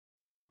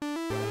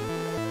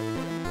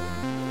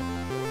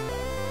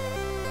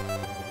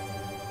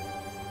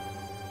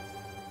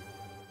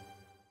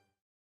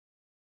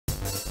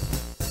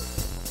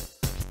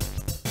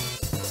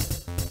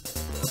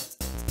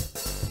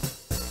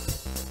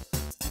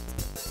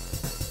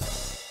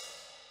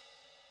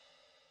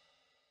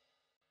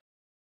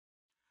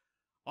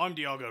I'm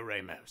Diogo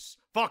Ramos,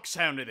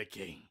 Foxhound of the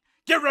King.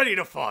 Get ready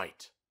to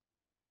fight!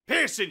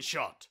 Piercing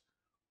shot!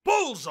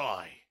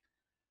 Bullseye!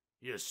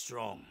 You're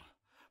strong,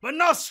 but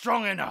not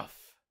strong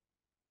enough.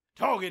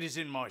 Target is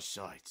in my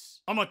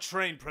sights. I'm a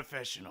trained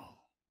professional.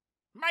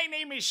 My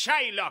name is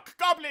Shylock,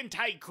 Goblin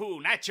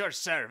Tycoon, at your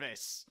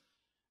service.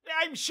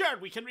 I'm sure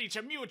we can reach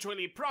a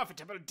mutually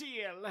profitable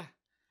deal.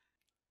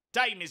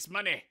 Time is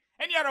money,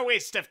 and you're a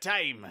waste of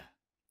time.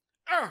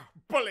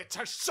 Bullets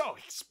are so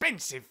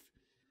expensive.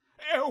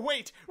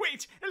 Wait,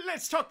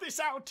 let's talk this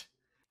out.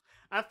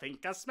 I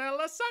think I smell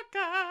a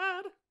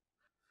sucker.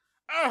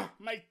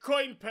 My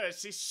coin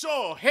purse is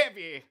so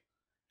heavy.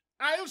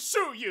 I'll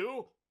sue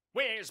you.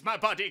 Where's my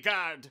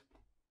bodyguard?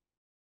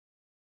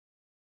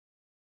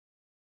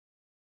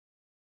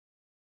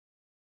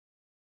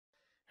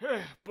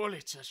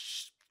 Bullets are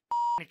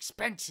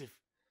expensive.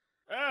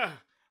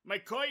 My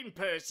coin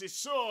purse is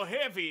so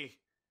heavy.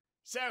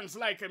 Sounds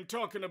like I'm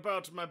talking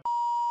about my...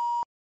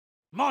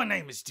 My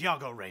name is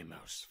Diogo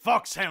Ramos,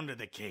 Foxhound of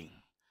the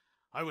King.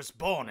 I was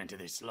born into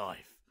this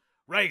life,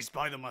 raised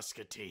by the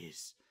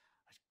Musketeers.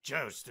 I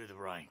chose through the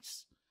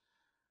ranks.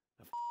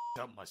 I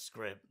f***ed up my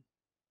script.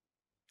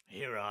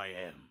 Here I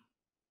am,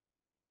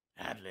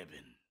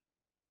 ad-libbing.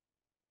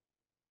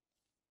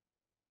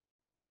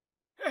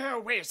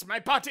 Where's my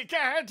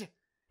bodyguard?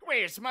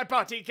 Where's my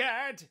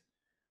bodyguard?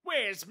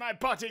 Where's my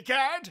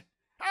bodyguard?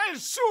 I'll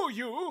sue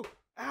you!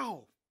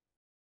 Ow!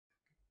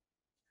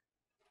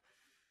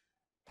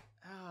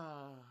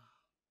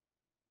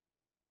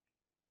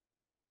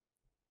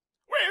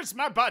 Where's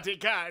my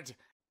bodyguard?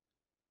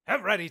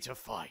 Get ready to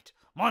fight.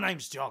 My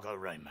name's Diogo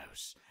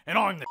Ramos, and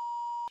I'm the